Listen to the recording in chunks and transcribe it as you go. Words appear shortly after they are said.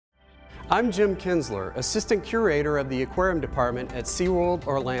I'm Jim Kinsler, Assistant Curator of the Aquarium Department at SeaWorld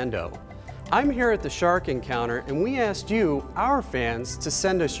Orlando. I'm here at the Shark Encounter and we asked you, our fans, to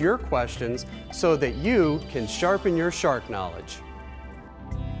send us your questions so that you can sharpen your shark knowledge.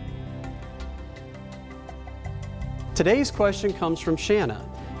 Today's question comes from Shanna,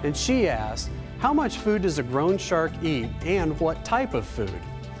 and she asked, how much food does a grown shark eat and what type of food?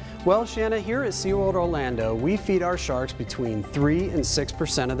 Well, Shanna, here at SeaWorld Orlando, we feed our sharks between 3 and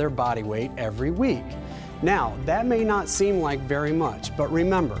 6% of their body weight every week. Now, that may not seem like very much, but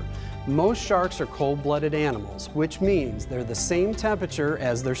remember, most sharks are cold-blooded animals, which means they're the same temperature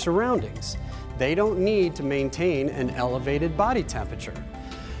as their surroundings. They don't need to maintain an elevated body temperature.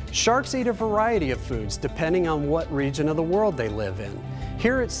 Sharks eat a variety of foods depending on what region of the world they live in.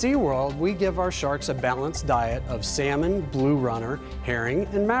 Here at SeaWorld, we give our sharks a balanced diet of salmon, blue runner, herring,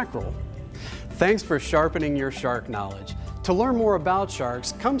 and mackerel. Thanks for sharpening your shark knowledge. To learn more about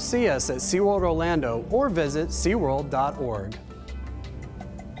sharks, come see us at SeaWorld Orlando or visit SeaWorld.org.